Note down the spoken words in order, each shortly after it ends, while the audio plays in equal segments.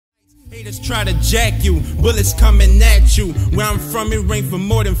Niggas try to jack you, bullets coming at you. Where I'm from, it rained for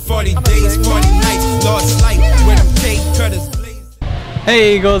more than 40 days, 40 nights. Lost light, where them cake cutters blaze.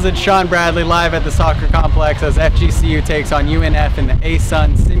 Hey Eagles, it's Shawn Bradley live at the soccer complex as FGCU takes on UNF in the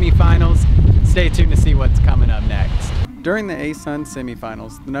ASUN semifinals. Stay tuned to see what's coming up next. During the ASUN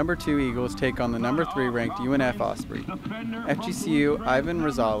semifinals, the number 2 Eagles take on the number 3 ranked UNF Osprey. FGCU Ivan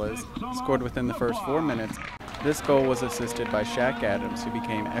Rosales scored within the first 4 minutes. This goal was assisted by Shaq Adams, who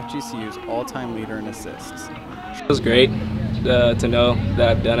became FGCU's all-time leader in assists. It was great to know that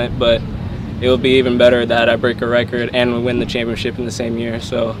I've done it, but it would be even better that I break a record and win the championship in the same year.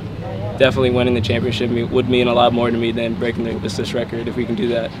 So definitely winning the championship would mean a lot more to me than breaking the assist record if we can do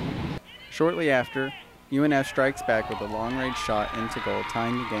that. Shortly after, UNF strikes back with a long-range shot into goal,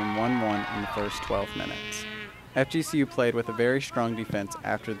 tying the game 1-1 in the first 12 minutes. FGCU played with a very strong defense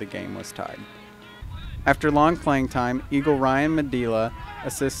after the game was tied. After long playing time, Eagle Ryan Medila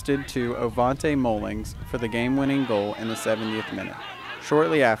assisted to Ovante Mollings for the game-winning goal in the 70th minute.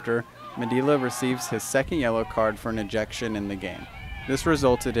 Shortly after, Medila receives his second yellow card for an ejection in the game. This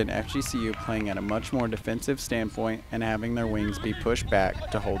resulted in FGCU playing at a much more defensive standpoint and having their wings be pushed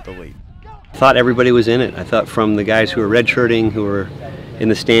back to hold the lead. I thought everybody was in it. I thought from the guys who were redshirting, who were in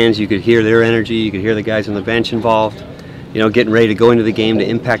the stands, you could hear their energy, you could hear the guys on the bench involved, you know, getting ready to go into the game, to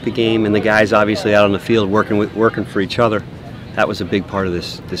impact the game, and the guys obviously out on the field working for each other. That was a big part of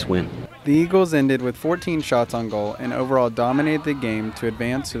this win. The Eagles ended with 14 shots on goal and overall dominated the game to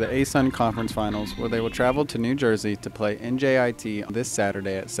advance to the ASUN Conference Finals, where they will travel to New Jersey to play NJIT this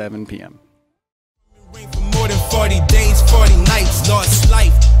Saturday at 7 p.m. Rained for more than 40 days, 40 nights, lost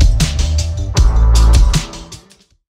life.